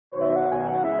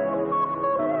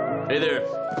Hey there.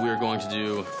 We are going to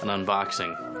do an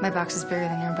unboxing. My box is bigger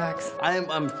than your box.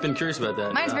 I've been curious about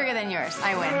that. Mine's bigger than yours.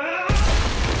 I win.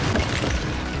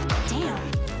 Damn.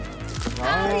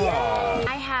 Oh, yeah.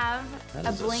 I have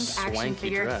a blank action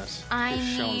figure. Dress. I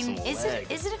mean, is it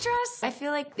a dress? I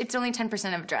feel like it's only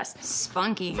 10% of a dress.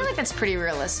 Spunky. I feel like that's pretty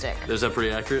realistic. Is that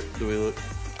pretty accurate? Do we look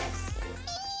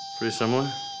pretty similar?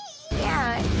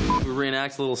 Yeah. We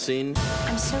reenact a little scene.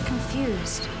 I'm so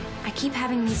confused. I keep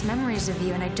having these memories of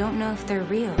you, and I don't know if they're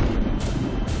real.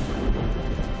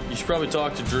 You should probably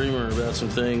talk to Dreamer about some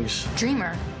things.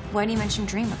 Dreamer? Why do you mention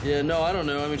Dreamer? Yeah, no, I don't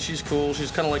know. I mean, she's cool. She's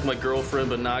kind of like my girlfriend,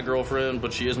 but not girlfriend,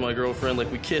 but she is my girlfriend.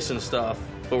 Like, we kiss and stuff,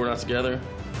 but we're not together.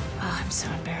 Oh, I'm so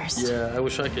embarrassed. Yeah, I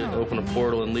wish I could open a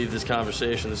portal and leave this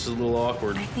conversation. This is a little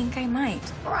awkward. I think I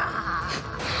might.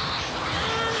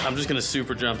 I'm just gonna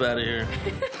super jump out of here.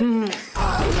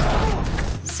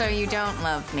 So you don't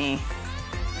love me?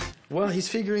 Well, he's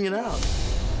figuring it out.